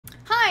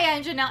Hi,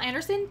 I'm Janelle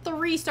Anderson,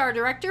 3-star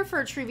director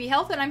for Truvy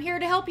Health, and I'm here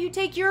to help you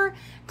take your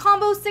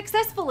combo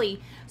successfully.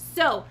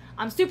 So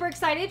I'm super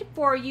excited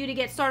for you to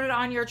get started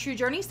on your true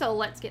journey, so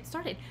let's get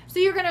started. So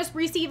you're going to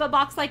receive a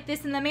box like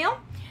this in the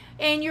mail,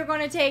 and you're going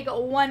to take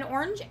 1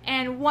 orange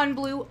and 1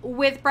 blue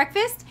with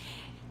breakfast.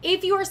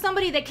 If you are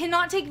somebody that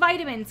cannot take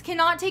vitamins,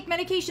 cannot take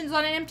medications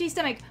on an empty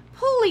stomach,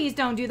 please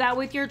don't do that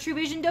with your True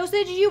Vision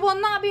dosage. You will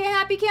not be a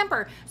happy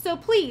camper. So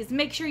please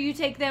make sure you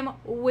take them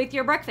with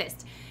your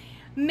breakfast.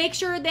 Make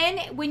sure then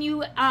when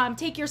you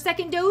take your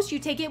second dose, you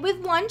take it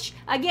with lunch.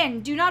 Again,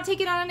 do not take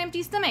it on an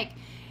empty stomach.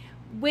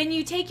 When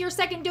you take your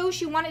second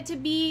dose, you want it to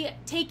be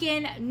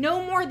taken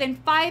no more than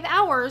 5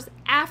 hours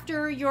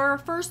after your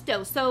first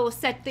dose. So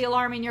set the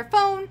alarm in your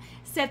phone,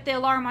 set the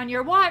alarm on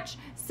your watch,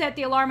 set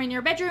the alarm in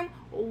your bedroom,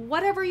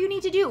 whatever you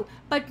need to do.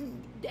 But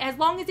as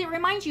long as it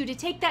reminds you to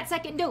take that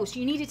second dose,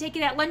 you need to take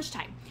it at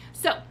lunchtime.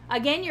 So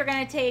again, you're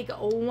going to take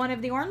 1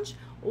 of the orange,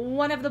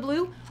 1 of the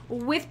blue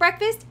with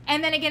breakfast,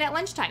 and then again at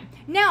lunchtime.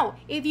 Now,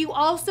 if you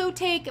also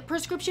take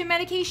prescription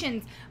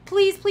medications,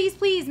 please, please,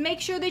 please make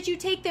sure that you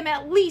take them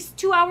at least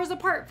 2 hours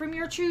apart from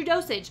your true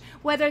dosage.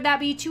 Whether that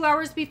be 2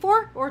 hours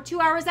before or 2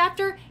 hours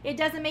after, it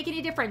doesn't make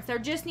any difference. There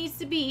just needs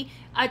to be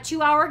a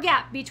 2-hour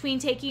gap between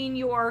taking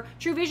your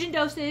True Vision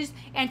doses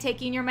and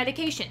taking your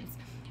medications.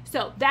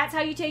 So that's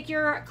how you take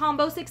your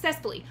combo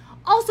successfully.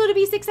 Also, to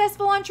be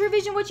successful on True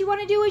Vision, what you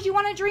want to do is you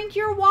want to drink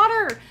your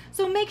water.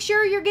 So make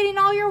sure you're getting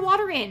all your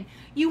water in.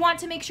 You want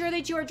to make sure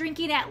that you are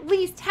drinking at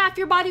least half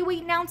your body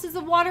weight in ounces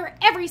of water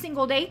every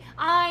single day.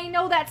 I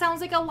know that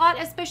sounds like a lot,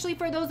 especially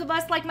for those of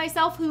us like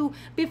myself who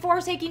before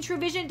taking True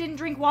Vision didn't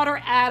drink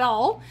water at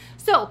all.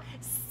 So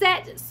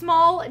set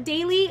small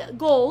daily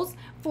goals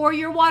for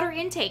your water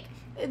intake.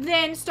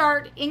 Then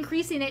start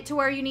increasing it to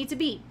where you need to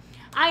be.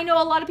 I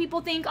know a lot of people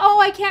think, oh,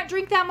 I can't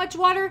drink that much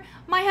water.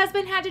 My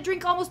husband had to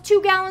drink almost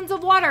 2 gallons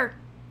of water,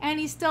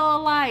 and he's still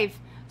alive.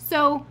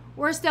 So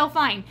we're still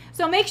fine.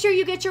 So make sure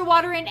you get your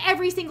water in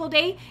every single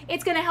day.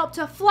 It's going to help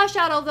to flush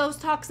out all those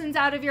toxins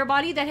out of your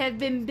body that have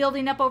been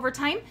building up over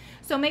time.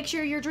 So make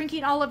sure you're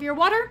drinking all of your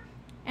water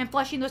and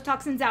flushing those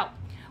toxins out.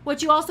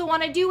 What you also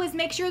want to do is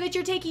make sure that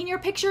you're taking your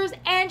pictures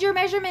and your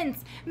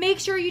measurements. Make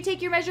sure you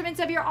take your measurements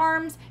of your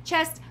arms,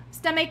 chest,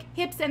 stomach,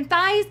 hips, and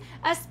thighs,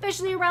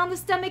 especially around the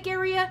stomach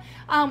area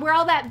where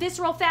all that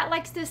visceral fat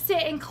likes to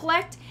sit and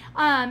collect.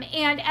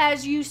 And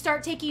as you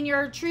start taking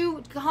your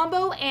true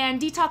combo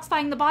and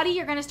detoxifying the body,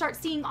 you're going to start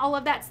seeing all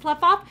of that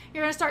slough off.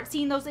 You're going to start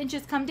seeing those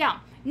inches come down.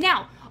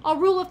 Now, a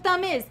rule of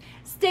thumb is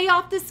stay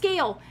off the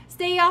scale,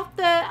 stay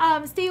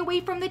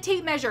away from the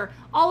tape measure,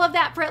 all of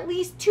that for at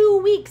least 2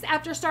 weeks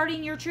after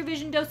starting your True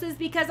Vision doses,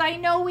 because I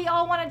know we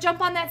all want to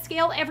jump on that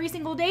scale every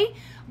single day,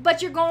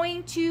 but you're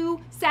going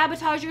to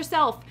sabotage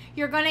yourself.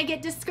 You're going to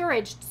get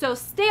discouraged. So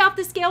stay off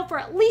the scale for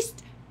at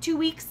least 2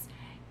 weeks,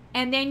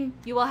 and then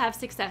you will have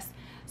success.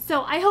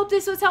 So I hope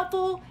this was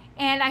helpful,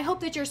 and I hope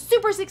that you're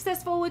super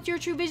successful with your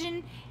True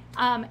Vision.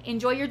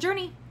 Enjoy your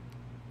journey.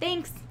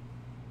 Thanks.